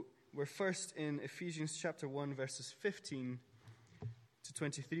We're first in Ephesians chapter 1, verses 15 to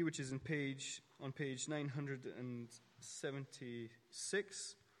 23, which is on page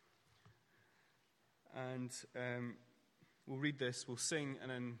 976. And we'll read this, we'll sing,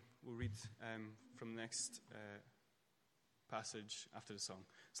 and then we'll read from the next passage after the song.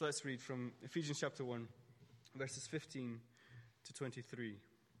 So let's read from Ephesians chapter 1, verses 15 to 23.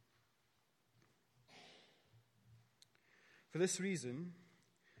 For this reason,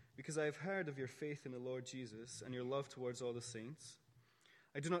 because I have heard of your faith in the Lord Jesus and your love towards all the saints,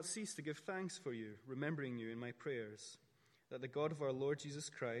 I do not cease to give thanks for you, remembering you in my prayers, that the God of our Lord Jesus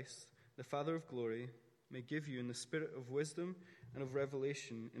Christ, the Father of glory, may give you in the spirit of wisdom and of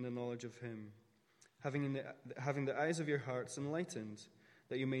revelation in the knowledge of him, having the eyes of your hearts enlightened,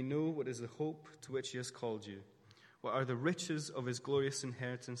 that you may know what is the hope to which he has called you, what are the riches of his glorious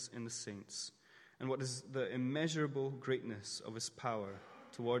inheritance in the saints, and what is the immeasurable greatness of his power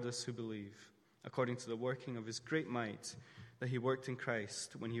toward us who believe, according to the working of his great might that he worked in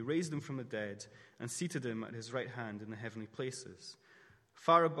Christ when he raised him from the dead and seated him at his right hand in the heavenly places,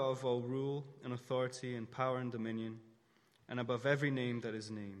 far above all rule and authority and power and dominion, and above every name that is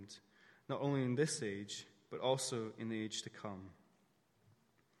named, not only in this age, but also in the age to come.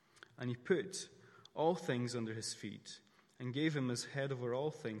 And he put all things under his feet, and gave him as head over all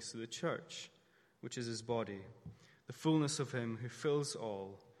things to the church, which is his body, the fullness of him who fills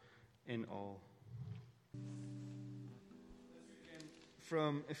all in all.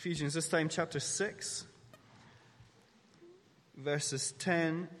 From Ephesians, this time chapter 6, verses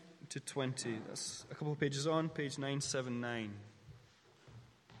 10 to 20. That's a couple of pages on, page 979.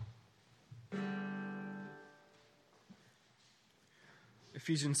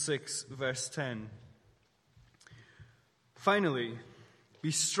 Ephesians 6, verse 10. Finally,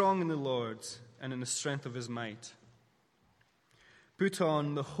 be strong in the Lord and in the strength of his might. Put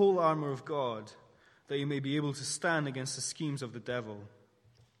on the whole armor of God, that you may be able to stand against the schemes of the devil.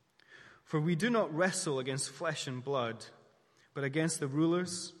 For we do not wrestle against flesh and blood, but against the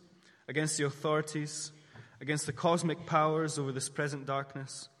rulers, against the authorities, against the cosmic powers over this present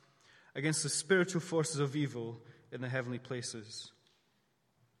darkness, against the spiritual forces of evil in the heavenly places.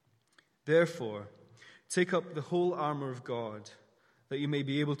 Therefore, take up the whole armor of God, that you may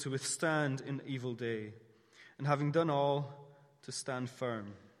be able to withstand in the evil day, and having done all, to stand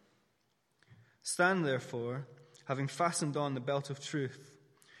firm. Stand therefore, having fastened on the belt of truth,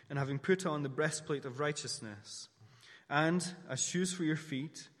 and having put on the breastplate of righteousness, and, as shoes for your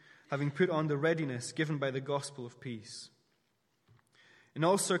feet, having put on the readiness given by the gospel of peace. In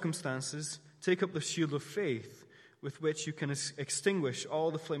all circumstances, take up the shield of faith, with which you can extinguish all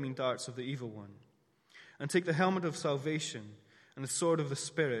the flaming darts of the evil one, and take the helmet of salvation and the sword of the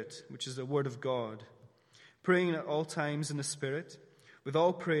Spirit, which is the word of God, praying at all times in the Spirit, with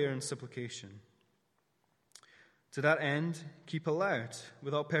all prayer and supplication. To that end, keep alert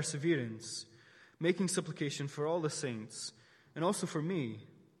with all perseverance, making supplication for all the saints, and also for me,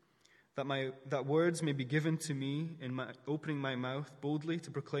 that words may be given to me in my opening my mouth boldly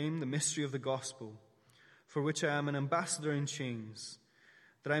to proclaim the mystery of the gospel, for which I am an ambassador in chains,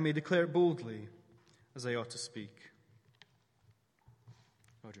 that I may declare it boldly as I ought to speak.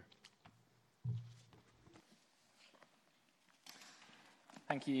 Roger.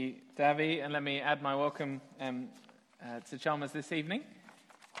 Thank you, Davy, and let me add my welcome to Chalmers this evening.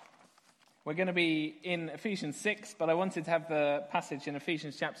 We're going to be in Ephesians 6, but I wanted to have the passage in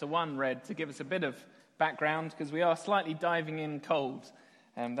Ephesians chapter 1 read to give us a bit of background, because we are slightly diving in cold,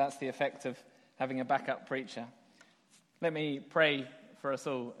 and that's the effect of having a backup preacher. Let me pray for us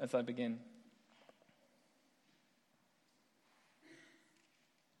all as I begin.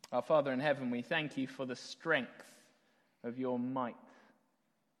 Our Father in heaven, we thank you for the strength of your might.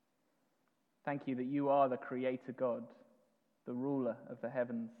 Thank you that you are the Creator God, the ruler of the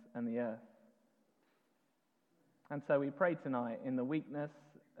heavens and the earth. And so we pray tonight, in the weakness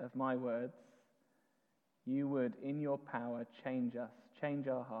of my words, you would, in your power, change us, change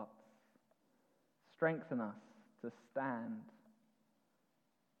our hearts, strengthen us to stand.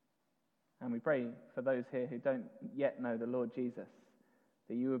 And we pray for those here who don't yet know the Lord Jesus,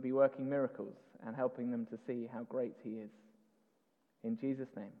 that you would be working miracles and helping them to see how great he is. In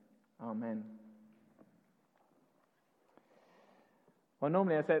Jesus' name, amen. Well,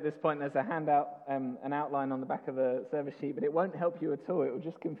 normally I say at this point there's a handout, an outline on the back of the service sheet, but it won't help you at all. It will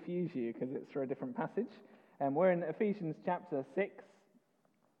just confuse you because it's for a different passage. We're in Ephesians chapter 6,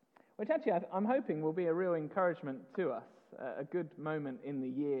 which actually I'm hoping will be a real encouragement to us, a good moment in the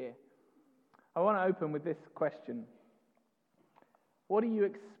year. I want to open with this question. What are you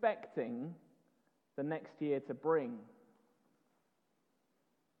expecting the next year to bring?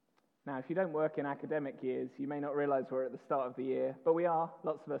 Now, if you don't work in academic years, you may not realize we're at the start of the year, but we are.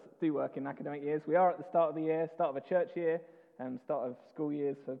 Lots of us do work in academic years. We are at the start of the year, start of a church year, start of school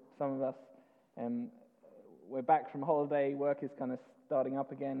years for some of us. We're back from holiday, work is kind of starting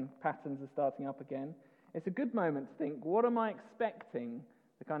up again, patterns are starting up again. It's a good moment to think, what am I expecting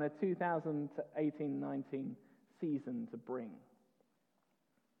the kind of 2018-19 season to bring?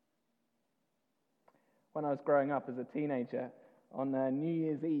 When I was growing up as a teenager, on New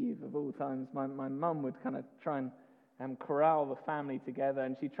Year's Eve, of all times, my mum would kind of try and corral the family together,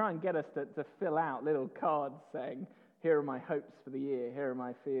 and she'd try and get us to fill out little cards saying, here are my hopes for the year, here are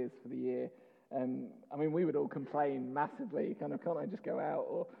my fears for the year. We would all complain massively, kind of, can't I just go out?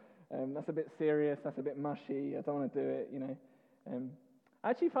 Or, that's a bit serious, that's a bit mushy, I don't want to do it, I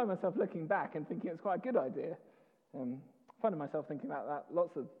actually find myself looking back and thinking it's quite a good idea. Finding myself thinking about that,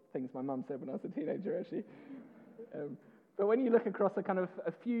 lots of things my mum said when I was a teenager, actually. But when you look across a kind of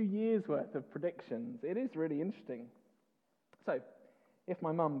a few years' worth of predictions, it is really interesting. So, if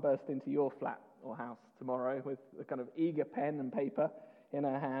my mum burst into your flat or house tomorrow with a kind of eager pen and paper in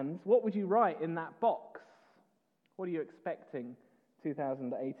her hands, what would you write in that box? What are you expecting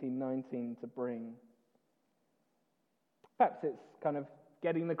 2018-19 to bring? Perhaps it's kind of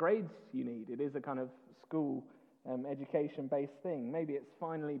getting the grades you need. It is a kind of school education-based thing. Maybe it's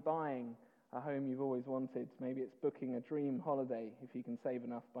finally buying a home you've always wanted. Maybe it's booking a dream holiday if you can save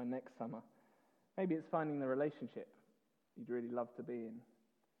enough by next summer. Maybe it's finding the relationship you'd really love to be in.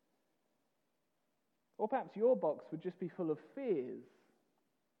 Or perhaps your box would just be full of fears.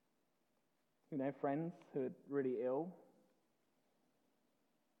 Friends who are really ill.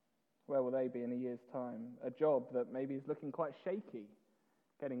 Where will they be in a year's time? A job that maybe is looking quite shaky,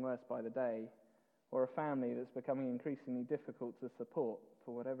 getting worse by the day. Or a family that's becoming increasingly difficult to support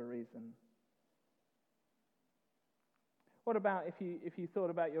for whatever reason. What about if you thought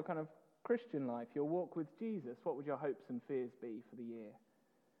about your kind of Christian life, your walk with Jesus? What would your hopes and fears be for the year?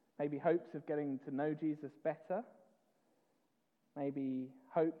 Maybe hopes of getting to know Jesus better. Maybe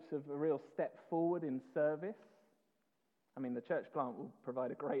hopes of a real step forward in service. The church plant will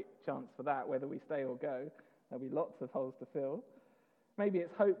provide a great chance for that, whether we stay or go. There'll be lots of holes to fill. Maybe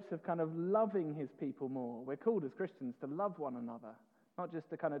it's hopes of kind of loving his people more. We're called as Christians to love one another, not just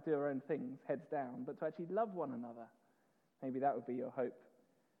to kind of do our own things, heads down, but to actually love one another. Maybe that would be your hope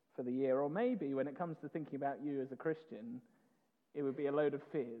for the year. Or maybe when it comes to thinking about you as a Christian, it would be a load of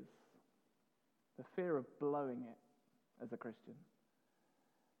fears. The fear of blowing it as a Christian.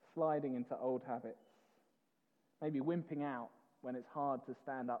 Sliding into old habits. Maybe wimping out when it's hard to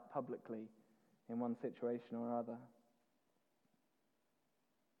stand up publicly in one situation or other.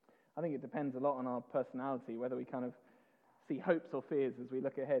 I think it depends a lot on our personality, whether we kind of see hopes or fears as we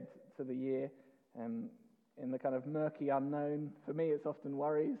look ahead to the year. In the kind of murky unknown, for me it's often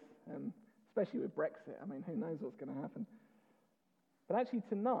worries, especially with Brexit. Who knows what's going to happen? But actually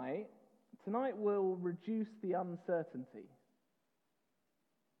tonight will reduce the uncertainty.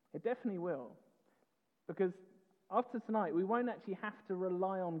 It definitely will. Because after tonight, we won't actually have to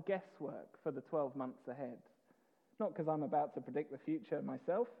rely on guesswork for the 12 months ahead. Not because I'm about to predict the future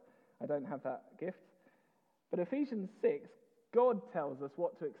myself. I don't have that gift. But Ephesians 6, God tells us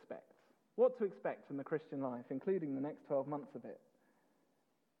what to expect. What to expect from the Christian life, including the next 12 months of it.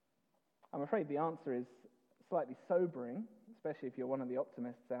 I'm afraid the answer is slightly sobering, especially if you're one of the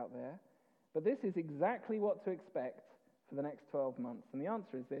optimists out there. But this is exactly what to expect for the next 12 months. And the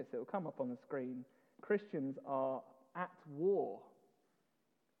answer is this. It will come up on the screen. Christians are at war.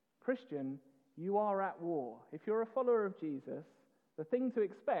 Christian, you are at war. If you're a follower of Jesus, the thing to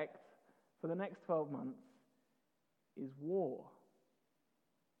expect for the next 12 months is war.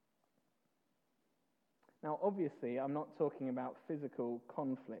 Now, obviously, I'm not talking about physical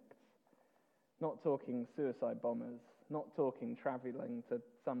conflicts, not talking suicide bombers, not talking traveling to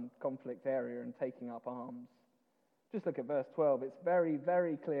some conflict area and taking up arms. Just look at verse 12. It's very,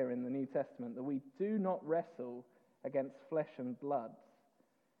 very clear in the New Testament that we do not wrestle against flesh and blood.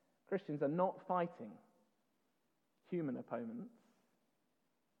 Christians are not fighting human opponents,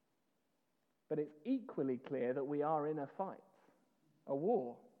 but it's equally clear that we are in a fight, a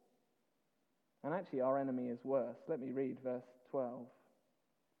war. And actually our enemy is worse. Let me read verse 12.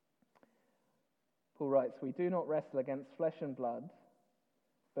 Paul writes, "We do not wrestle against flesh and blood,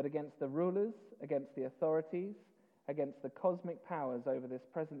 but against the rulers, against the authorities, against the cosmic powers over this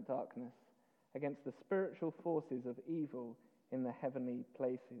present darkness, against the spiritual forces of evil in the heavenly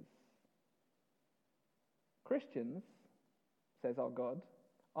places." Christians, says our God,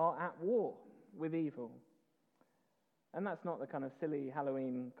 are at war with evil. And that's not the kind of silly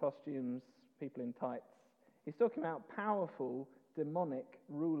Halloween costumes, people in tights. He's talking about powerful demonic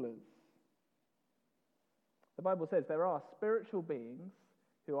rulers. The Bible says there are spiritual beings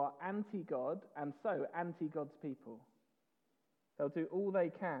who are anti-God and so anti-God's people. They'll do all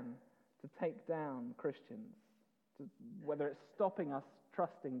they can to take down Christians, whether it's stopping us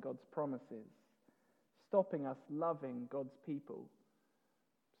trusting God's promises, stopping us loving God's people,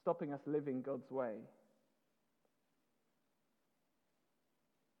 stopping us living God's way.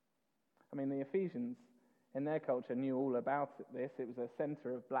 I mean, the Ephesians, in their culture, knew all about this. It was a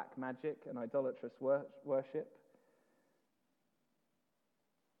center of black magic and idolatrous worship.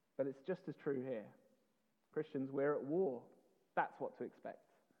 But it's just as true here. Christians, we're at war. That's what to expect.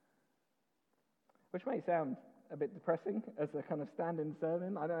 Which may sound a bit depressing as a kind of stand-in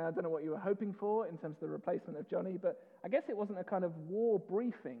sermon. I don't know what you were hoping for in terms of the replacement of Johnny, but I guess it wasn't a kind of war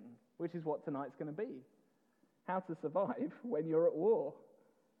briefing, which is what tonight's going to be. How to survive when you're at war.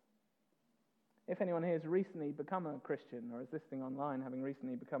 If anyone here has recently become a Christian or is listening online having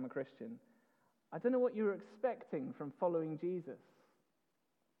recently become a Christian, I don't know what you were expecting from following Jesus.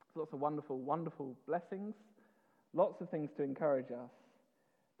 There's lots of wonderful, wonderful blessings, lots of things to encourage us.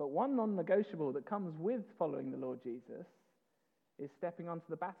 But one non-negotiable that comes with following the Lord Jesus is stepping onto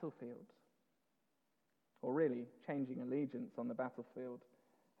the battlefield. Or really, changing allegiance on the battlefield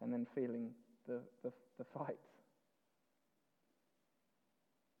and then feeling the fight.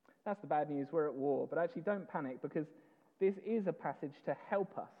 That's the bad news, we're at war. But actually don't panic, because this is a passage to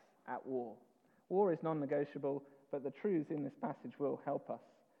help us at war. War is non-negotiable, but the truths in this passage will help us.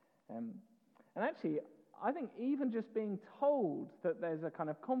 And actually, I think even just being told that there's a kind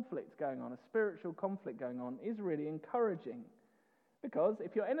of conflict going on, a spiritual conflict going on, is really encouraging. Because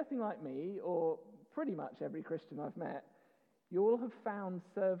if you're anything like me, or pretty much every Christian I've met, you all have found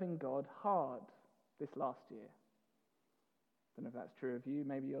serving God hard this last year. I don't know if that's true of you,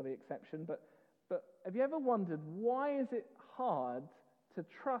 maybe you're the exception, but have you ever wondered, why is it hard to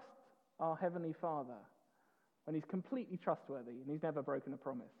trust our Heavenly Father when He's completely trustworthy and He's never broken a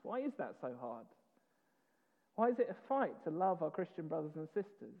promise? Why is that so hard? Why is it a fight to love our Christian brothers and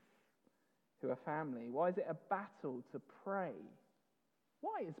sisters who are family? Why is it a battle to pray?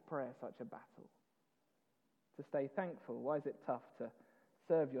 Why is prayer such a battle? To stay thankful, why is it tough to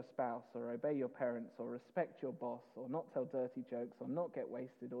serve your spouse or obey your parents or respect your boss or not tell dirty jokes or not get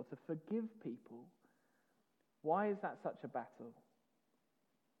wasted or to forgive people? Why is that such a battle?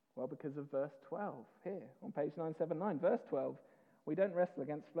 Well, because of verse 12 here on page 979. Verse 12, we don't wrestle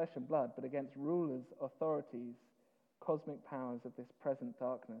against flesh and blood, but against rulers, authorities, cosmic powers of this present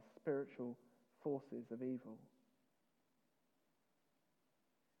darkness, spiritual forces of evil.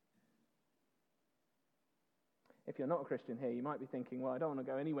 If you're not a Christian here, you might be thinking, well, I don't want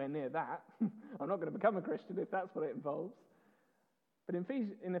to go anywhere near that. I'm not going to become a Christian if that's what it involves. But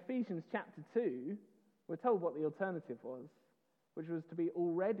in Ephesians chapter 2, we're told what the alternative was, which was to be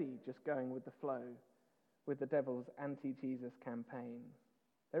already just going with the flow with the devil's anti-Jesus campaign.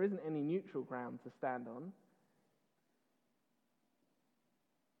 There isn't any neutral ground to stand on.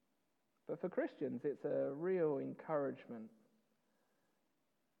 But for Christians, it's a real encouragement.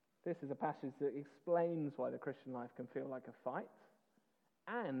 This is a passage that explains why the Christian life can feel like a fight,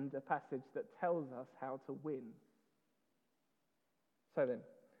 and a passage that tells us how to win. So then,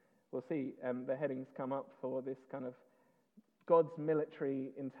 we'll see the headings come up for this kind of God's military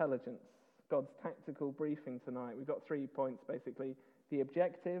intelligence, God's tactical briefing tonight. We've got 3 points, basically. The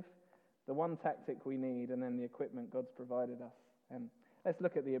objective, the one tactic we need, and then the equipment God's provided us. Let's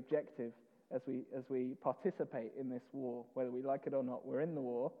look at the objective as we participate in this war. Whether we like it or not, we're in the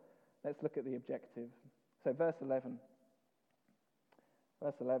war. Let's look at the objective. So verse 11.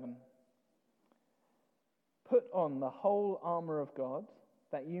 Verse 11. Put on the whole armour of God,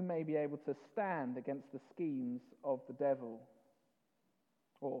 that you may be able to stand against the schemes of the devil.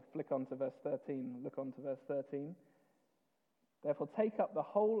 Or flick on to verse 13. Look on to verse 13. Therefore take up the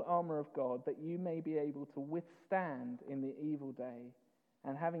whole armour of God, that you may be able to withstand in the evil day,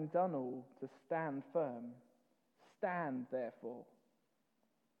 and having done all, to stand firm. Stand, therefore.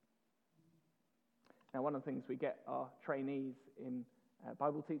 Now, one of the things we get our trainees in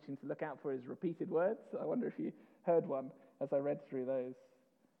Bible teaching to look out for is repeated words. I wonder if you heard one as I read through those.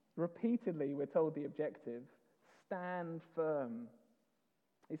 Repeatedly, we're told the objective, stand firm.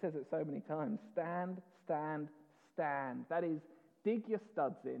 He says it so many times. Stand, stand, stand. That is, dig your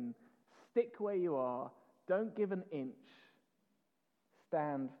studs in, stick where you are, don't give an inch.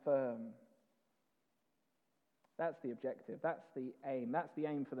 Stand firm. That's the objective. That's the aim. That's the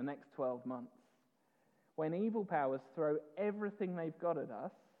aim for the next 12 months. When evil powers throw everything they've got at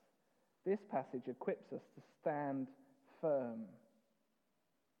us, this passage equips us to stand firm.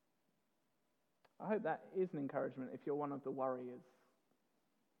 I hope that is an encouragement if you're one of the worriers.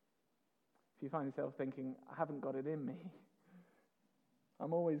 If you find yourself thinking, I haven't got it in me.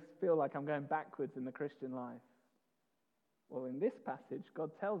 I'm always feel like I'm going backwards in the Christian life. Well, in this passage,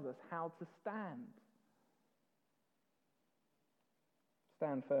 God tells us how to stand.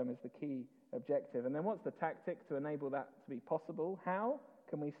 Stand firm is the key objective. And then what's the tactic to enable that to be possible? How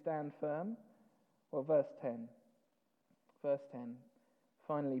can we stand firm? Well, verse 10. Verse 10.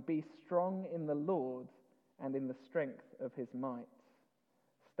 Finally, be strong in the Lord and in the strength of his might.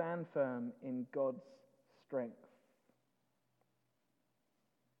 Stand firm in God's strength.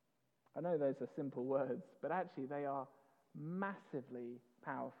 I know those are simple words, but actually they are massively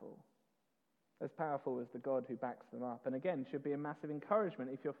powerful. As powerful as the God who backs them up. And again, should be a massive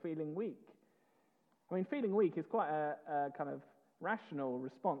encouragement if you're feeling weak. I mean, feeling weak is quite a kind of rational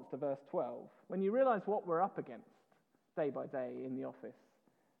response to verse 12. When you realize what we're up against day by day in the office,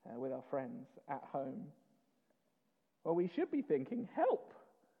 with our friends, at home, well, we should be thinking, help!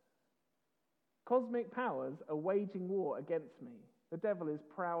 Cosmic powers are waging war against me. The devil is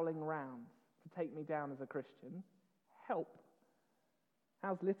prowling around to take me down as a Christian. Help!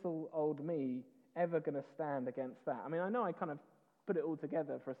 How's little old me ever going to stand against that? I mean, I know I kind of put it all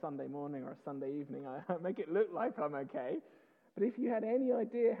together for a Sunday morning or a Sunday evening. I make it look like I'm okay. But if you had any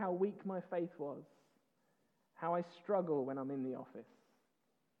idea how weak my faith was, how I struggle when I'm in the office,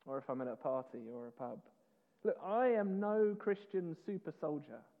 or if I'm at a party or a pub. Look, I am no Christian super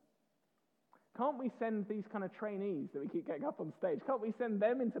soldier. Can't we send these kind of trainees that we keep getting up on stage, can't we send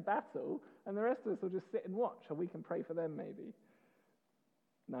them into battle and the rest of us will just sit and watch, or we can pray for them maybe?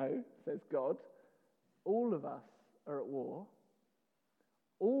 No, says God. All of us are at war.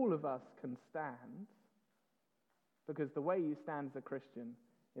 All of us can stand, because the way you stand as a Christian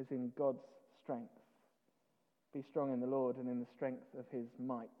is in God's strength. Be strong in the Lord and in the strength of his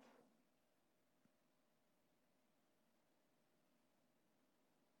might.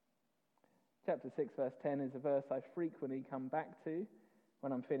 Chapter 6, verse 10 is a verse I frequently come back to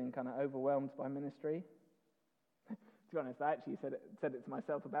when I'm feeling kind of overwhelmed by ministry. To be honest, I actually said it to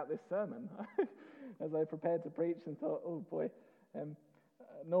myself about this sermon as I prepared to preach and thought, oh boy,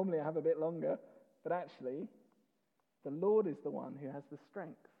 normally I have a bit longer, but actually the Lord is the one who has the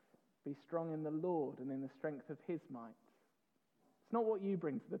strength. Be strong in the Lord and in the strength of his might. It's not what you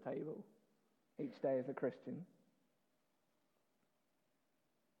bring to the table each day as a Christian.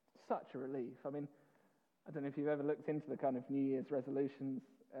 Such a relief. I mean, I don't know if you've ever looked into the kind of New Year's resolutions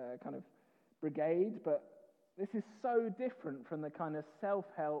kind of brigade, but this is so different from the kind of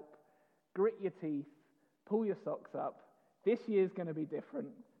self-help, grit your teeth, pull your socks up. This year's going to be different.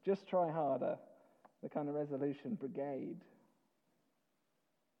 Just try harder. The kind of resolution brigade.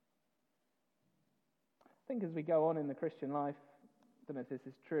 I think as we go on in the Christian life, I don't know if this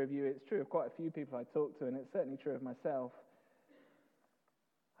is true of you, it's true of quite a few people I talk to, and it's certainly true of myself.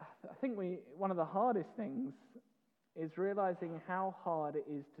 I think one of the hardest things is realizing how hard it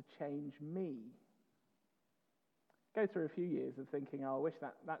is to change me. Go through a few years of thinking, oh, I wish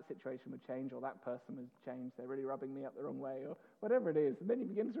that situation would change, or that person would change, they're really rubbing me up the wrong way, or whatever it is. And then you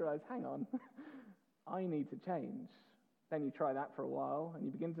begin to realize, hang on, I need to change. Then you try that for a while, and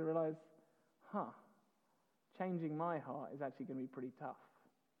you begin to realize, changing my heart is actually going to be pretty tough.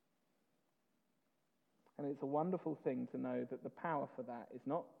 And it's a wonderful thing to know that the power for that is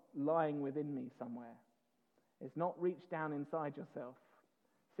not lying within me somewhere. It's not reach down inside yourself,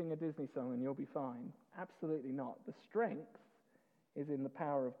 sing a Disney song and you'll be fine. Absolutely not. The strength is in the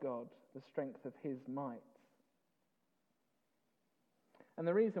power of God, the strength of his might. And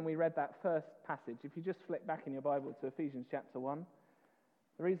the reason we read that first passage, if you just flip back in your Bible to Ephesians chapter 1,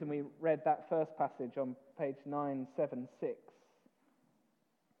 the reason we read that first passage on page 976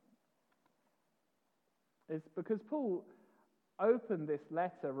 is because Paul opened this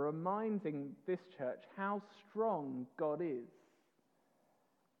letter reminding this church how strong God is.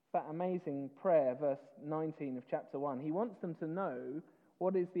 That amazing prayer, verse 19 of chapter 1. He wants them to know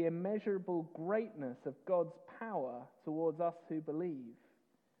what is the immeasurable greatness of God's power towards us who believe.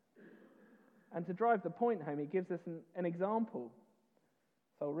 And to drive the point home, he gives us an example.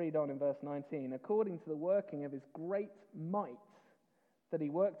 So I'll read on in verse 19. According to the working of his great might that he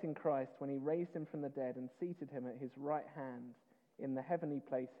worked in Christ when he raised him from the dead and seated him at his right hand in the heavenly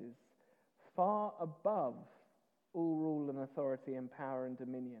places, far above all rule and authority and power and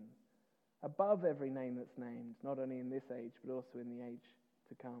dominion, above every name that's named, not only in this age, but also in the age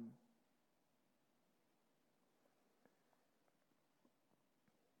to come.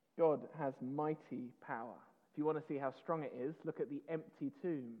 God has mighty power. If you want to see how strong it is, look at the empty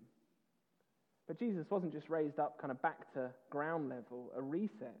tomb. But Jesus wasn't just raised up kind of back to ground level, a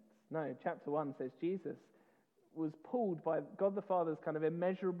reset. No, chapter 1 says Jesus was pulled by God the Father's kind of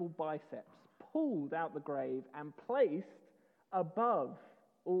immeasurable biceps, pulled out the grave and placed above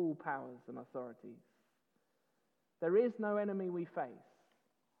all powers and authorities. There is no enemy we face.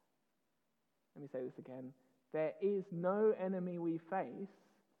 Let me say this again. There is no enemy we face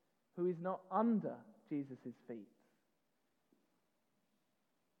who is not under Jesus' feet.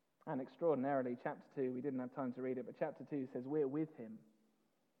 And extraordinarily, chapter 2, we didn't have time to read it, but chapter 2 says we're with him.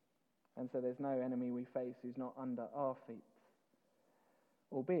 And so there's no enemy we face who's not under our feet.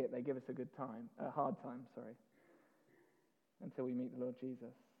 Albeit they give us a hard time, until we meet the Lord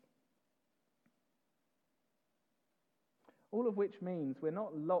Jesus. All of which means we're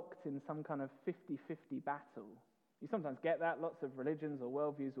not locked in some kind of 50-50 battle. You sometimes get that. Lots of religions or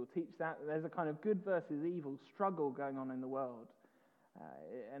worldviews will teach that. There's a kind of good versus evil struggle going on in the world.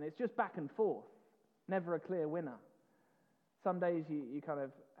 And it's just back and forth. Never a clear winner. Some days you kind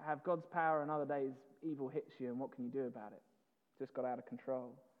of have God's power, and other days evil hits you, and what can you do about it? Just got out of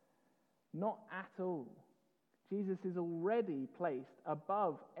control. Not at all. Jesus is already placed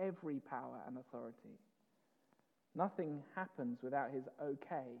above every power and authority. Nothing happens without his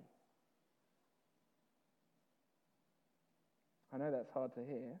okay. I know that's hard to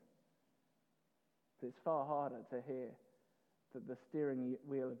hear, but it's far harder to hear that the steering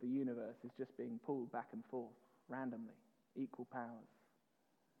wheel of the universe is just being pulled back and forth randomly, equal powers.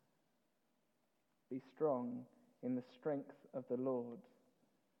 Be strong in the strength of the Lord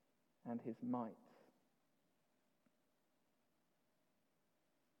and his might.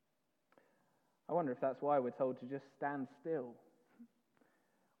 I wonder if that's why we're told to just stand still.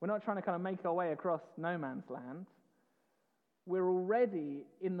 We're not trying to kind of make our way across no man's land. We're already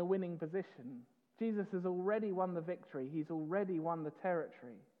in the winning position. Jesus has already won the victory. He's already won the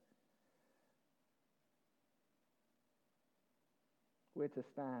territory. We're to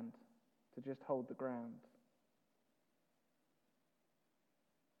stand, to just hold the ground.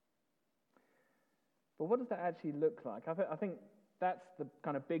 But what does that actually look like? I think that's the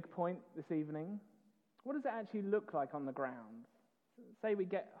kind of big point this evening. What does it actually look like on the ground? Say we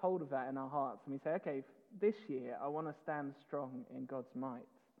get hold of that in our hearts and we say, okay, this year I want to stand strong in God's might.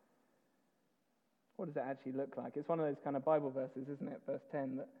 What does that actually look like? It's one of those kind of Bible verses, isn't it? Verse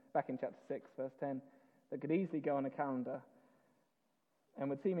 10, back in chapter 6, verse 10, that could easily go on a calendar and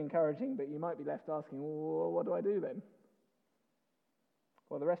would seem encouraging, but you might be left asking, well, what do I do then?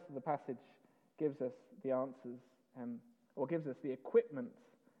 Well, the rest of the passage gives us the answers, or gives us the equipment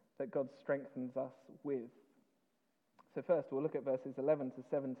that God strengthens us with. So first we'll look at verses 11 to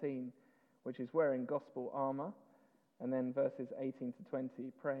 17, which is wearing gospel armor, and then verses 18 to 20,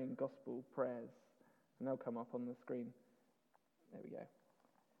 praying gospel prayers. And they'll come up on the screen. There we go.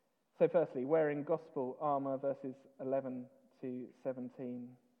 So firstly, wearing gospel armor, verses 11 to 17.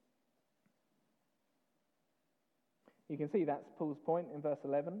 You can see that's Paul's point in verse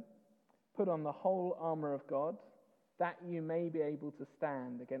 11. Put on the whole armor of God, that you may be able to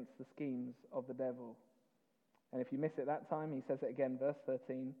stand against the schemes of the devil. And if you miss it that time, he says it again, verse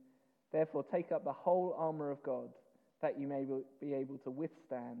 13. Therefore take up the whole armor of God, that you may be able to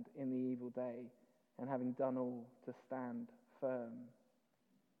withstand in the evil day, and having done all, to stand firm.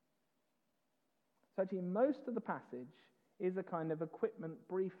 So actually most of the passage is a kind of equipment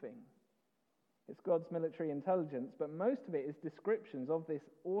briefing. It's God's military intelligence, but most of it is descriptions of this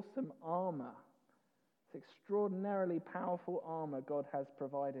awesome armor. This extraordinarily powerful armor God has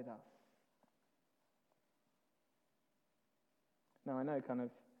provided us. Now I know kind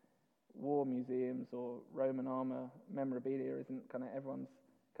of war museums or Roman armor memorabilia isn't kind of everyone's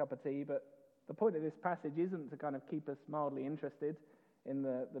cup of tea, but the point of this passage isn't to kind of keep us mildly interested in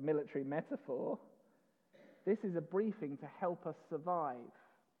the military metaphor. This is a briefing to help us survive.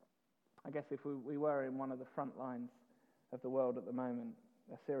 I guess if we were in one of the front lines of the world at the moment,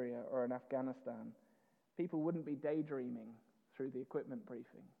 Syria or in Afghanistan, people wouldn't be daydreaming through the equipment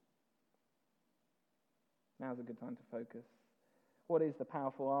briefing. Now's a good time to focus. What is the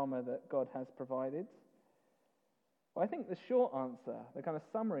powerful armor that God has provided? Well, I think the short answer, the kind of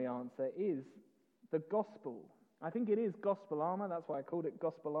summary answer, is the gospel. I think it is gospel armor. That's why I called it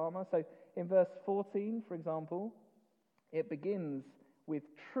gospel armor. So in verse 14, for example, it begins with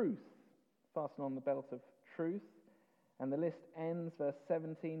truth. Fasten on the belt of truth. And the list ends, verse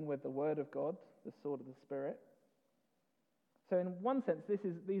 17, with the word of God, the sword of the Spirit. So in one sense,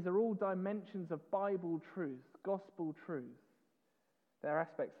 these are all dimensions of Bible truth, gospel truth. They're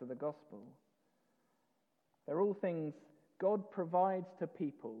aspects of the gospel. They're all things God provides to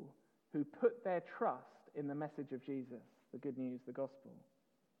people who put their trust in the message of Jesus, the good news, the gospel.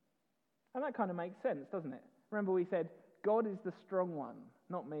 And that kind of makes sense, doesn't it? Remember we said, God is the strong one,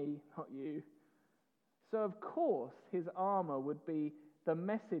 not me, not you. So of course his armor would be the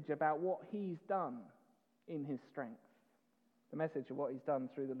message about what he's done in his strength. The message of what he's done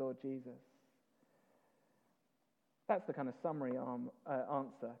through the Lord Jesus. That's the kind of summary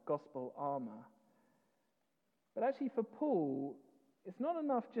answer, gospel armor. But actually for Paul, it's not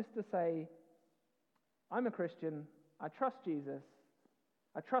enough just to say, I'm a Christian, I trust Jesus,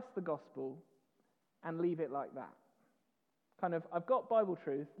 I trust the gospel, and leave it like that. Kind of, I've got Bible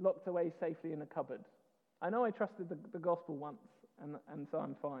truth locked away safely in a cupboard. I know I trusted the gospel once, and so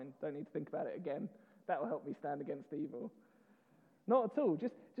I'm fine. Don't need to think about it again. That will help me stand against evil. Not at all.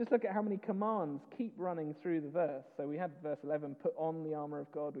 Just look at how many commands keep running through the verse. So we had verse 11, put on the armor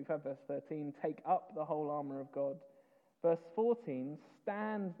of God. We've had verse 13, take up the whole armor of God. Verse 14,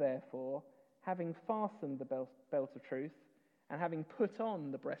 stand therefore, having fastened the belt of truth, and having put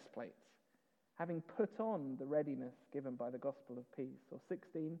on the breastplate, having put on the readiness given by the gospel of peace. Or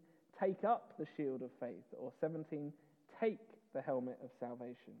 16, take up the shield of faith. Or 17, take the helmet of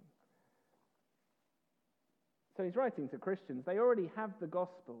salvation. So he's writing to Christians. They already have the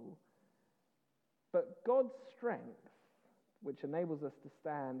gospel, but God's strength, which enables us to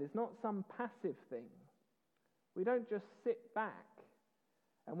stand, is not some passive thing. We don't just sit back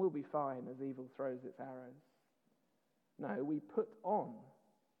and we'll be fine as evil throws its arrows. No, we put on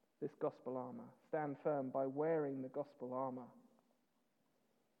this gospel armor, stand firm by wearing the gospel armor.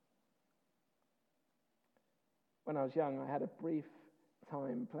 When I was young, I had a brief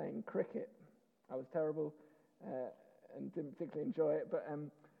time playing cricket. I was terrible and didn't particularly enjoy it, but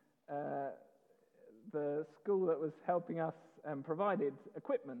the school that was helping us provided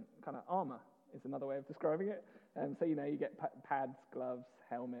equipment, kind of armor is another way of describing it. So, you get pads, gloves,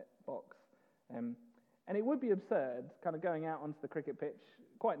 helmet, box. And it would be absurd, kind of going out onto the cricket pitch,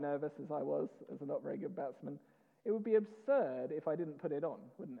 quite nervous as I was, as a not very good batsman. It would be absurd if I didn't put it on,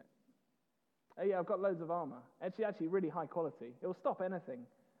 wouldn't it? Yeah, I've got loads of armor. Actually really high quality. It will stop anything.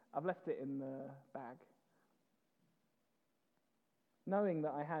 I've left it in the bag. Knowing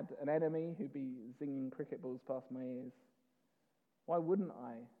that I had an enemy who'd be zinging cricket balls past my ears, why wouldn't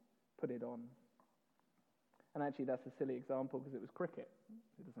I put it on? And actually that's a silly example because it was cricket.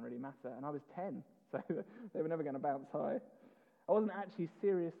 It doesn't really matter. And I was 10, so they were never going to bounce high. I wasn't actually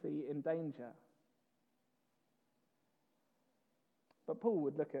seriously in danger. But Paul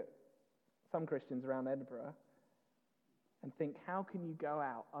would look at some Christians around Edinburgh and think, how can you go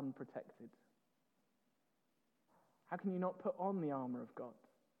out unprotected? How can you not put on the armor of God?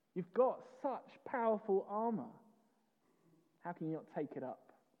 You've got such powerful armor. How can you not take it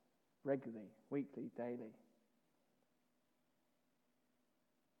up regularly, weekly, daily?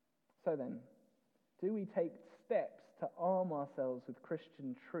 So then, do we take steps to arm ourselves with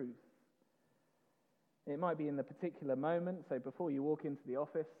Christian truth? It might be in the particular moment, so before you walk into the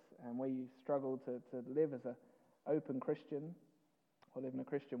office and where you struggle to live as an open Christian, or live in a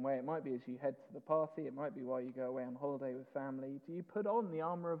Christian way. It might be as you head to the party. It might be while you go away on holiday with family. Do you put on the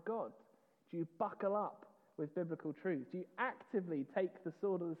armor of God? Do you buckle up with biblical truth? Do you actively take the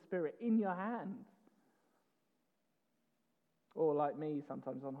sword of the Spirit in your hand? Or like me,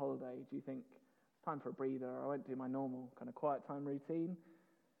 sometimes on holiday, do you think, it's time for a breather, or I won't do my normal kind of quiet time routine,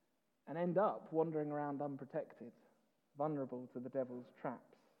 and end up wandering around unprotected, vulnerable to the devil's traps?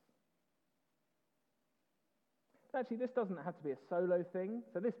 Actually, this doesn't have to be a solo thing.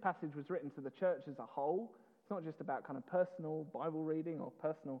 So this passage was written to the church as a whole. It's not just about kind of personal Bible reading or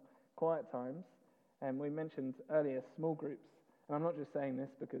personal quiet times. And we mentioned earlier small groups. And I'm not just saying this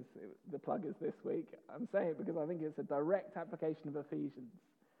because the plug is this week. I'm saying it because I think it's a direct application of Ephesians.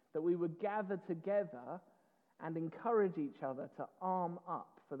 That we would gather together and encourage each other to arm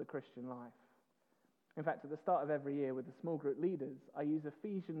up for the Christian life. In fact, at the start of every year with the small group leaders, I use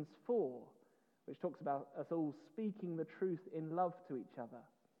Ephesians 4, which talks about us all speaking the truth in love to each other.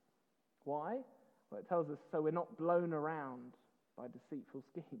 Why? Well, it tells us so we're not blown around by deceitful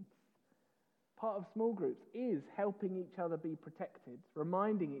schemes. Part of small groups is helping each other be protected,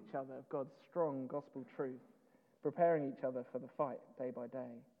 reminding each other of God's strong gospel truth, preparing each other for the fight day by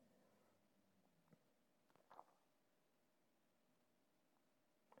day.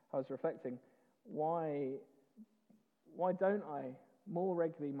 I was reflecting, why don't I more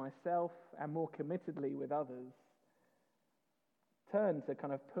regularly myself and more committedly with others turn to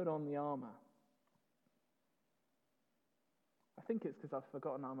kind of put on the armor? I think it's because I've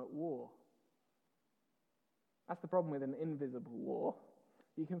forgotten I'm at war. That's the problem with an invisible war.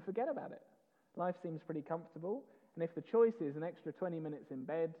 You can forget about it. Life seems pretty comfortable, and if the choice is an extra 20 minutes in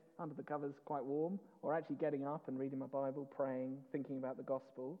bed, under the covers quite warm, or actually getting up and reading my Bible, praying, thinking about the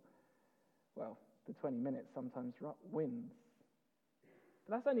gospel, well, the 20 minutes sometimes wins.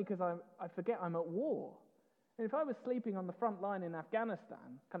 But that's only because I forget I'm at war. And if I was sleeping on the front line in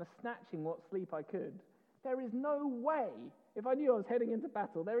Afghanistan, kind of snatching what sleep I could, there is no way, if I knew I was heading into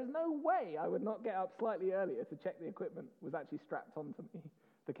battle, there is no way I would not get up slightly earlier to check the equipment was actually strapped onto me,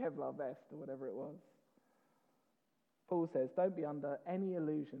 the Kevlar vest or whatever it was. Paul says, don't be under any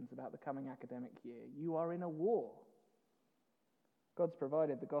illusions about the coming academic year. You are in a war. God's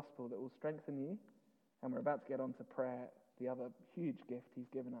provided the gospel that will strengthen you, and we're about to get on to prayer, the other huge gift he's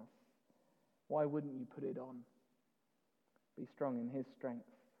given us. Why wouldn't you put it on? Be strong in his strength.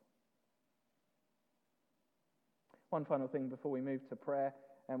 One final thing before we move to prayer,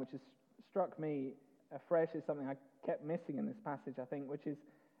 which has struck me afresh, is something I kept missing in this passage, I think, which is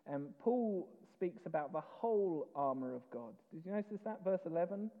Paul speaks about the whole armour of God. Did you notice that? Verse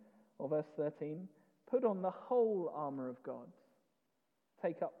 11 or verse 13? Put on the whole armour of God.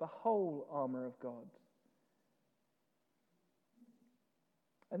 Take up the whole armour of God.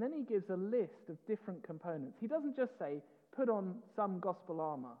 And then he gives a list of different components. He doesn't just say, put on some gospel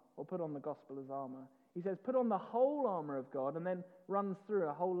armour or put on the gospel as armour. He says, put on the whole armour of God, and then runs through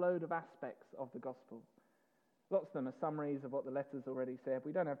a whole load of aspects of the gospel. Lots of them are summaries of what the letters already said.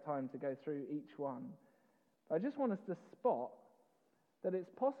 We don't have time to go through each one. But I just want us to spot that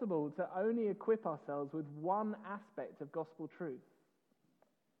it's possible to only equip ourselves with one aspect of gospel truth,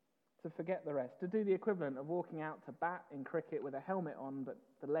 to forget the rest, to do the equivalent of walking out to bat in cricket with a helmet on but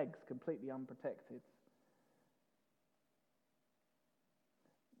the legs completely unprotected.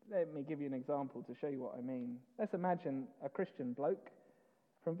 Let me give you an example to show you what I mean. Let's imagine a Christian bloke.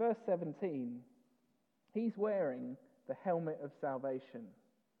 From verse 17, he's wearing the helmet of salvation.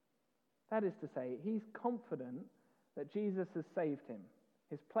 That is to say, he's confident that Jesus has saved him.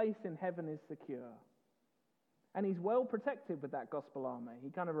 His place in heaven is secure. And he's well protected with that gospel armor. He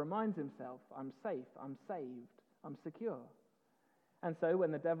kind of reminds himself, I'm safe, I'm saved, I'm secure. And so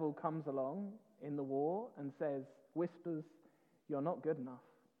when the devil comes along in the war and whispers, you're not good enough,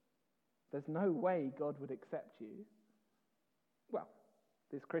 there's no way God would accept you, well,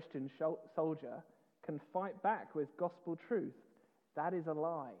 this Christian soldier can fight back with gospel truth. That is a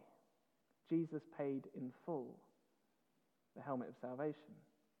lie. Jesus paid in full. The helmet of salvation.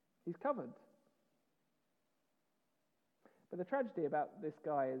 He's covered. But the tragedy about this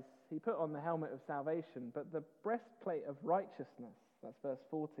guy is he put on the helmet of salvation, but the breastplate of righteousness, that's verse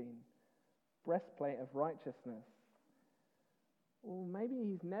 14, breastplate of righteousness, well, maybe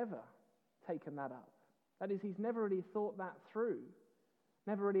he's never taken that up. That is, he's never really thought that through,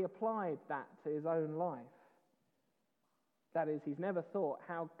 never really applied that to his own life. That is, he's never thought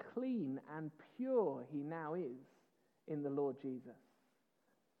how clean and pure he now is in the Lord Jesus.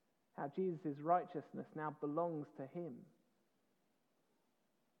 How Jesus' righteousness now belongs to him.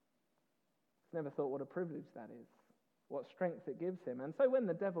 He's never thought what a privilege that is, what strength it gives him. And so when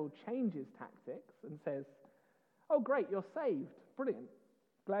the devil changes tactics and says, oh great, you're saved, brilliant,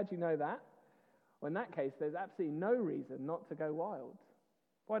 glad you know that. Well, in that case, there's absolutely no reason not to go wild.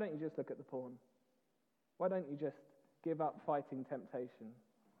 Why don't you just look at the porn? Why don't you just give up fighting temptation?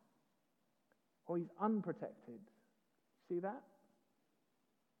 Or he's unprotected. See that?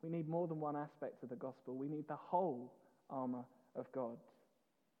 We need more than one aspect of the gospel. We need the whole armour of God.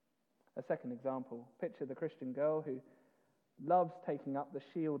 A second example, picture the Christian girl who loves taking up the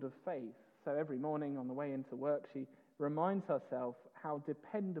shield of faith. So every morning on the way into work, she reminds herself how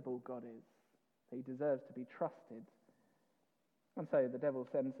dependable God is. He deserves to be trusted. And so the devil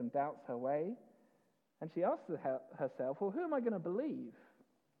sends some doubts her way, and she asks herself, well, who am I going to believe?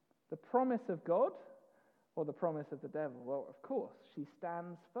 The promise of God or the promise of the devil? Well, of course, she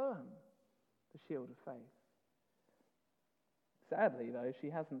stands firm, the shield of faith. Sadly, though, she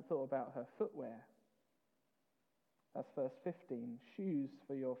hasn't thought about her footwear. That's verse 15, shoes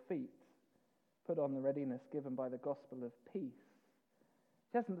for your feet. Put on the readiness given by the gospel of peace.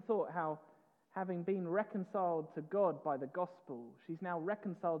 She hasn't thought how, having been reconciled to God by the gospel, she's now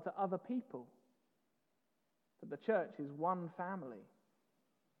reconciled to other people. That the church is one family.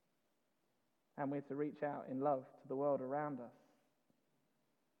 And we're to reach out in love to the world around us.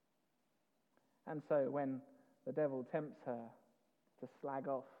 And so when the devil tempts her to slag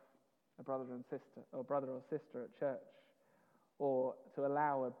off a brother or sister at church, or to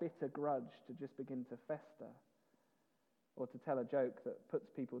allow a bitter grudge to just begin to fester, or to tell a joke that puts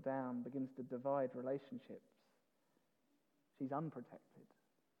people down, begins to divide relationships, she's unprotected.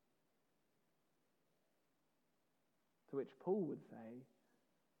 To which Paul would say,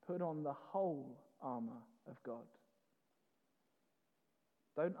 put on the whole armour of God.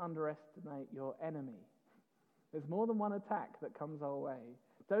 Don't underestimate your enemy. There's more than one attack that comes our way.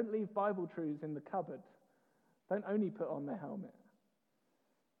 Don't leave Bible truths in the cupboard. Don't only put on the helmet.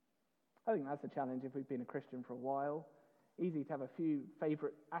 I think that's a challenge if we've been a Christian for a while. Easy to have a few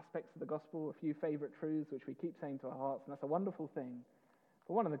favourite aspects of the gospel, a few favourite truths which we keep saying to our hearts, and that's a wonderful thing.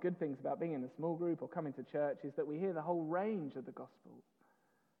 But one of the good things about being in a small group or coming to church is that we hear the whole range of the gospel,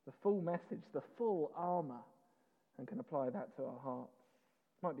 the full message, the full armour, and can apply that to our hearts.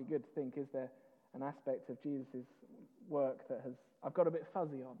 It might be good to think, is there an aspect of Jesus' work that I've got a bit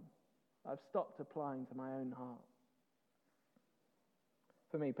fuzzy on? I've stopped applying to my own heart.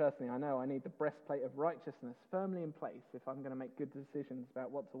 For me personally, I know I need the breastplate of righteousness firmly in place if I'm going to make good decisions about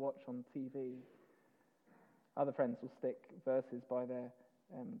what to watch on TV. Other friends will stick verses by their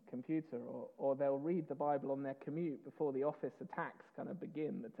computer, or they'll read the Bible on their commute before the office attacks kind of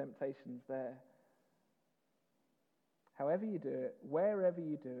begin, the temptation's there. However you do it, wherever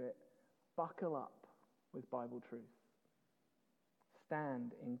you do it, buckle up with Bible truth.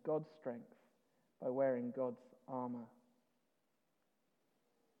 Stand in God's strength by wearing God's armour.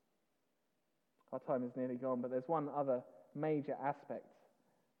 Our time is nearly gone, but there's one other major aspect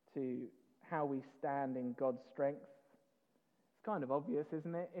to how we stand in God's strength. It's kind of obvious,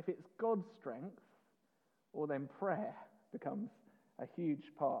 isn't it? If it's God's strength, well then prayer becomes a huge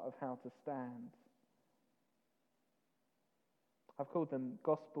part of how to stand. I've called them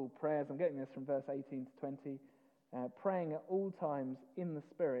gospel prayers. I'm getting this from verse 18 to 20. Praying at all times in the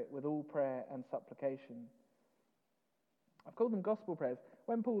Spirit with all prayer and supplication. I've called them gospel prayers.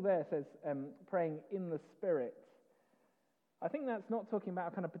 When Paul there says praying in the Spirit, I think that's not talking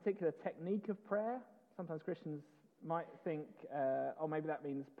about a kind of particular technique of prayer. Sometimes Christians might think, maybe that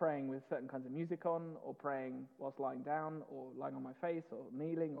means praying with certain kinds of music on, or praying whilst lying down, or lying on my face, or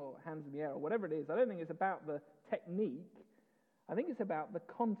kneeling, or hands in the air, or whatever it is. I don't think it's about the technique. I think it's about the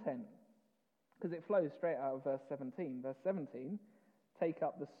content, because it flows straight out of verse 17. Verse 17, take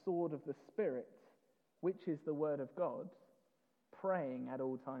up the sword of the Spirit, which is the word of God, praying at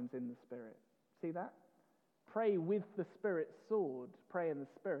all times in the Spirit. See that? Pray with the Spirit's sword. Pray in the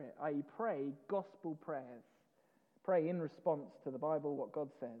Spirit, i.e. pray gospel prayers. Pray in response to the Bible, what God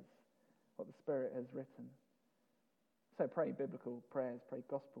says, what the Spirit has written. So pray biblical prayers, pray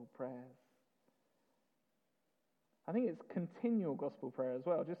gospel prayers. I think it's continual gospel prayer as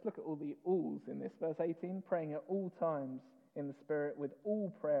well. Just look at all the alls in this. Verse 18, praying at all times in the Spirit with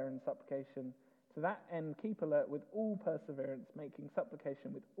all prayer and supplication. To that end, keep alert with all perseverance, making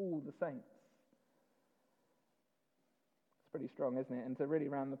supplication with all the saints. It's pretty strong, isn't it? And to really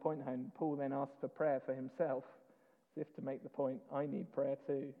round the point home, Paul then asks for prayer for himself, as if to make the point, I need prayer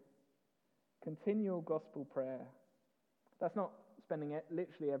too. Continual gospel prayer. That's not spending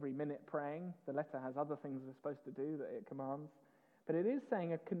literally every minute praying. The letter has other things we're supposed to do that it commands. But it is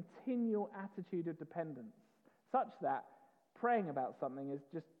saying a continual attitude of dependence, such that praying about something is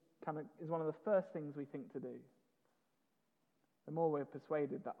one of the first things we think to do. The more we're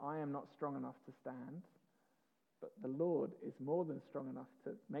persuaded that I am not strong enough to stand, but the Lord is more than strong enough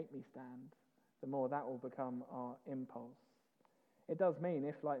to make me stand, the more that will become our impulse. It does mean,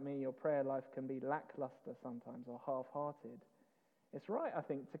 if like me, your prayer life can be lackluster sometimes or half-hearted, it's right, I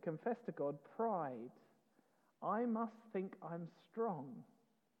think, to confess to God pride. I must think I'm strong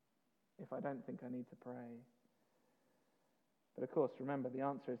if I don't think I need to pray. But of course, remember, the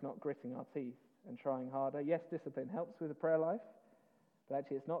answer is not gritting our teeth and trying harder. Yes, discipline helps with a prayer life, but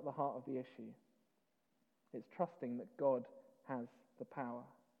actually it's not the heart of the issue. It's trusting that God has the power.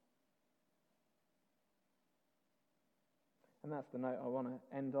 And that's the note I want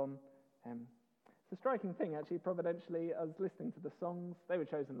to end on. It's a striking thing, actually, providentially. I was listening to the songs. They were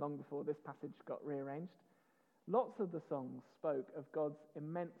chosen long before this passage got rearranged. Lots of the songs spoke of God's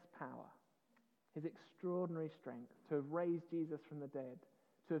immense power, his extraordinary strength to have raised Jesus from the dead,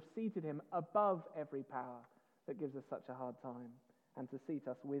 to have seated him above every power that gives us such a hard time, and to seat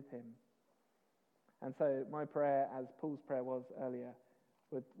us with him. And so my prayer, as Paul's prayer was earlier,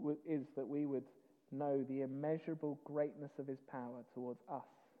 is that we would know the immeasurable greatness of his power towards us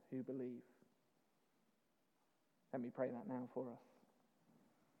who believe. Let me pray that now for us.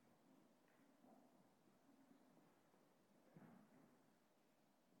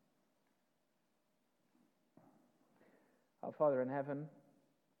 Our Father in heaven,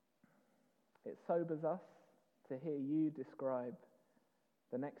 it sobers us to hear you describe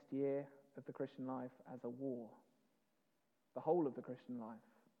the next year of the Christian life as a war. The whole of the Christian life,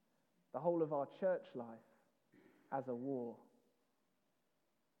 the whole of our church life as a war.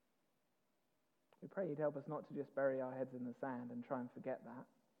 We pray you'd help us not to just bury our heads in the sand and try and forget that,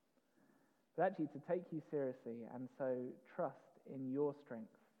 but actually to take you seriously and so trust in your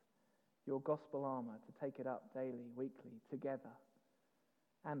strength, your gospel armour, to take it up daily, weekly, together.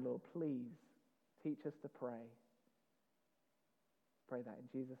 And Lord, please teach us to pray. Pray that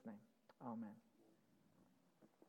in Jesus' name. Amen.